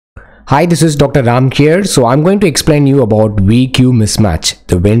Hi, this is Dr. Ram here. So I'm going to explain you about VQ mismatch,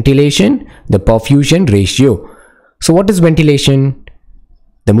 the ventilation, the perfusion ratio. So what is ventilation?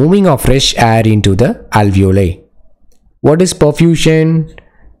 The moving of fresh air into the alveoli. What is perfusion?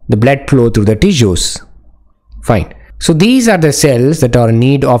 The blood flow through the tissues. Fine. So these are the cells that are in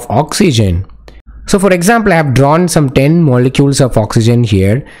need of oxygen. So for example, I have drawn some 10 molecules of oxygen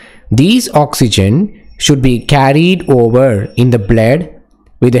here. These oxygen should be carried over in the blood.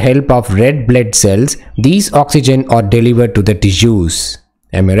 With the help of red blood cells, these oxygen are delivered to the tissues.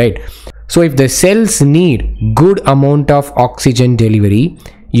 Am I right? So if the cells need good amount of oxygen delivery,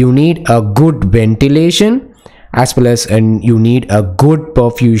 you need a good ventilation as well as you need a good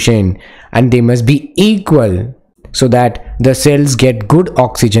perfusion, and they must be equal so that the cells get good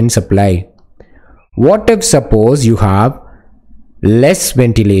oxygen supply. What if suppose you have less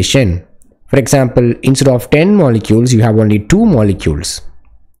ventilation? For example, instead of 10 molecules, you have only 2 molecules.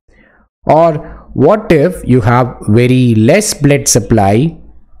 Or what if you have very less blood supply?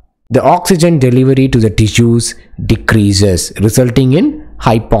 The oxygen delivery to the tissues decreases, resulting in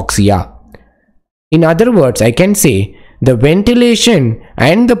hypoxia. In other words, I can say the ventilation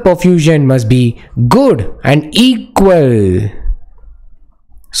and the perfusion must be good and equal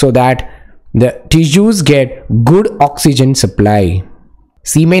so that the tissues get good oxygen supply.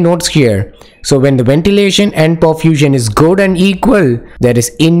 See my notes here. So when the ventilation and perfusion is good and equal, there is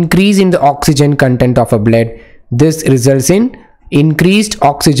increase in the oxygen content of a blood. This results in increased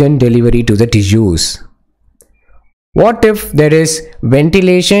oxygen delivery to the tissues. What if there is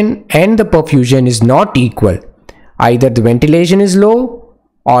ventilation and the perfusion is not equal? Either the ventilation is low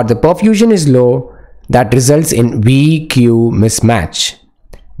or the perfusion is low. That results in VQ mismatch.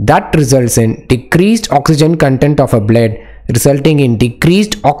 That results in decreased oxygen content of a blood, resulting in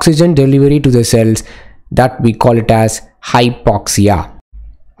decreased oxygen delivery to the cells. That we call it as hypoxia.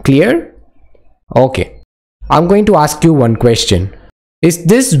 Clear? Okay. I'm going to ask you one question. Is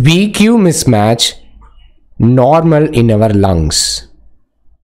this VQ mismatch normal in our lungs?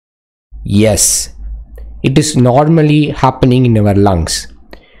 Yes, it is normally happening in our lungs.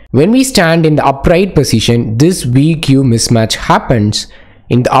 When we stand in the upright position, this VQ mismatch happens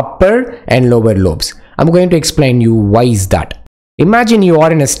in the upper and lower lobes. I'm going to explain you why is that. Imagine you are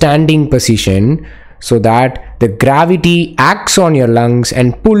in a standing position so that the gravity acts on your lungs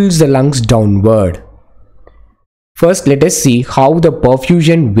and pulls the lungs downward. First, let us see how the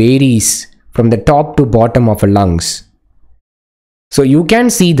perfusion varies from the top to bottom of a lungs. So you can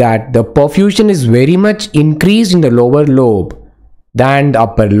see that the perfusion is very much increased in the lower lobe than the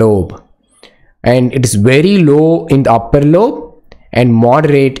upper lobe. And it is very low in the upper lobe and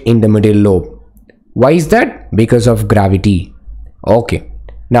moderate in the middle lobe. Why is that? Because of gravity. Okay.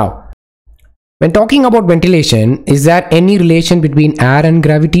 Now, when talking about ventilation, is there any relation between air and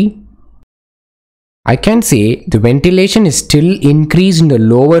gravity? I can say the ventilation is still increased in the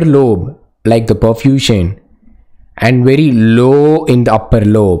lower lobe like the perfusion and very low in the upper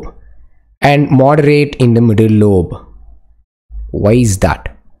lobe and moderate in the middle lobe. Why is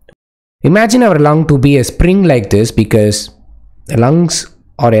that? Imagine our lung to be a spring like this because the lungs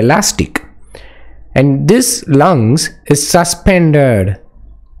are elastic. And this lungs is suspended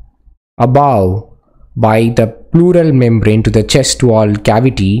above by the pleural membrane to the chest wall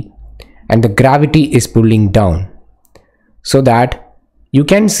cavity, and the gravity is pulling down. So that you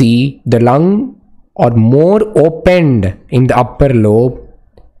can see the lung are more opened in the upper lobe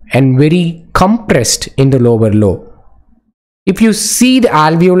and very compressed in the lower lobe. If you see the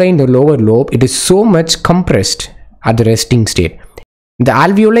alveoli in the lower lobe, it is so much compressed at the resting state. The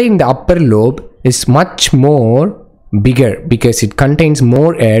alveoli in the upper lobe is much more bigger because it contains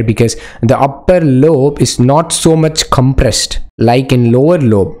more air, because the upper lobe is not so much compressed like in lower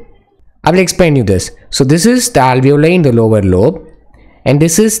lobe. I will explain you this. So this is the alveoli in the lower lobe and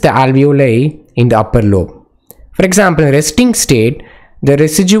this is the alveoli in the upper lobe. For example, in resting state, the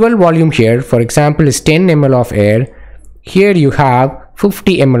residual volume here, for example, is 10 ml of air. Here you have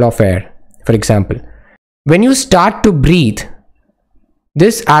 50 ml of air, for example. When you start to breathe,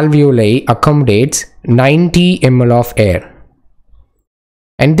 this alveoli accommodates 90 ml of air.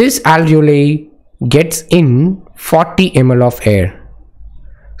 And this alveoli gets in 40 ml of air.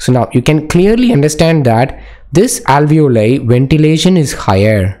 So now you can clearly understand that this alveoli ventilation is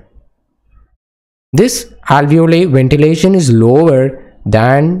higher. This alveoli ventilation is lower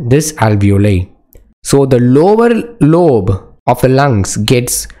than this alveoli. So the lower lobe of the lungs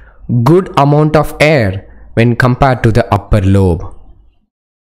gets good amount of air when compared to the upper lobe.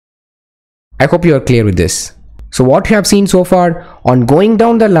 I hope you are clear with this. So what you have seen so far, on going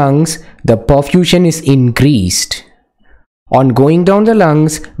down the lungs, the perfusion is increased. On going down the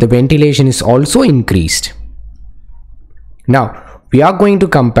lungs, the ventilation is also increased. Now, we are going to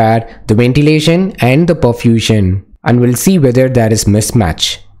compare the ventilation and the perfusion and we'll see whether there is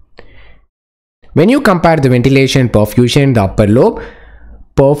mismatch. When you compare the ventilation and perfusion in the upper lobe,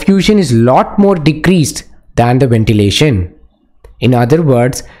 perfusion is lot more decreased than the ventilation. In other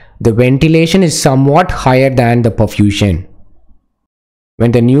words, the ventilation is somewhat higher than the perfusion.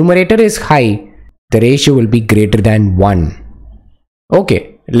 When the numerator is high, the ratio will be greater than 1.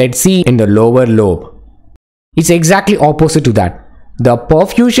 Okay, let's see in the lower lobe. It's exactly opposite to that. The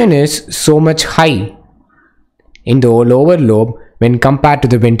perfusion is so much high in the lower lobe when compared to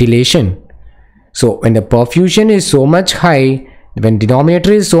the ventilation. So when the perfusion is so much high, when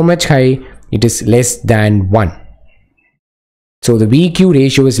denominator is so much high, it is less than 1. So the VQ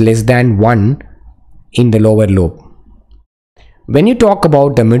ratio is less than 1 in the lower lobe. When you talk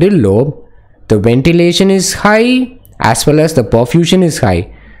about the middle lobe, the ventilation is high as well as the perfusion is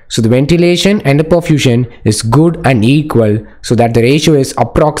high. So the ventilation and the perfusion is good and equal, so that the ratio is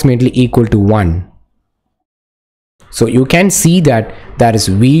approximately equal to 1. So you can see that there is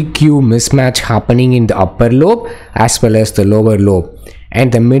VQ mismatch happening in the upper lobe as well as the lower lobe,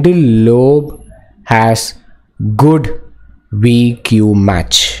 and the middle lobe has good VQ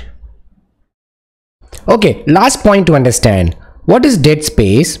match. Okay, last point to understand. What is dead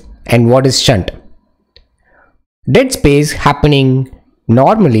space and what is shunt? Dead space happening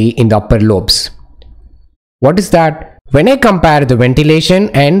normally in the upper lobes. What is that? When I compare the ventilation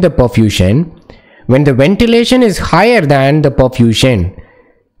and the perfusion, when the ventilation is higher than the perfusion,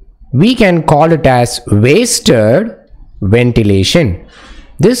 we can call it as wasted ventilation.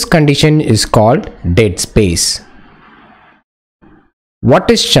 This condition is called dead space. What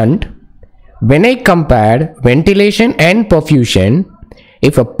is shunt? When I compare ventilation and perfusion,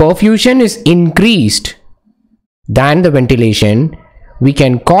 if a perfusion is increased than the ventilation, we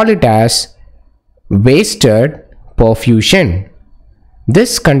can call it as wasted perfusion.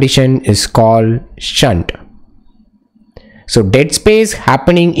 This condition is called shunt. So dead space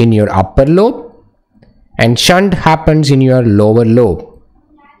happening in your upper lobe and shunt happens in your lower lobe.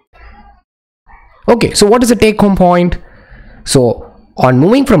 Okay, so what is the take home point? So on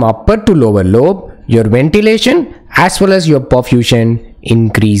moving from upper to lower lobe, your ventilation as well as your perfusion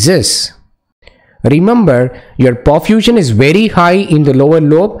increases. Remember, your perfusion is very high in the lower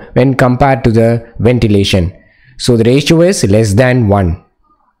lobe when compared to the ventilation. So the ratio is less than 1.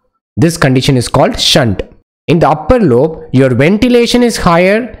 This condition is called shunt. In the upper lobe, your ventilation is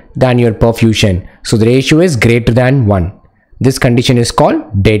higher than your perfusion. So the ratio is greater than 1. This condition is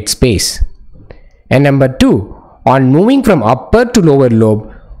called dead space. And number 2, on moving from upper to lower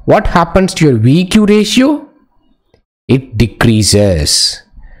lobe, what happens to your VQ ratio? It decreases.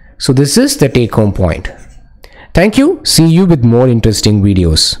 So this is the take home point. Thank you. See you with more interesting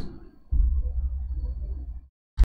videos.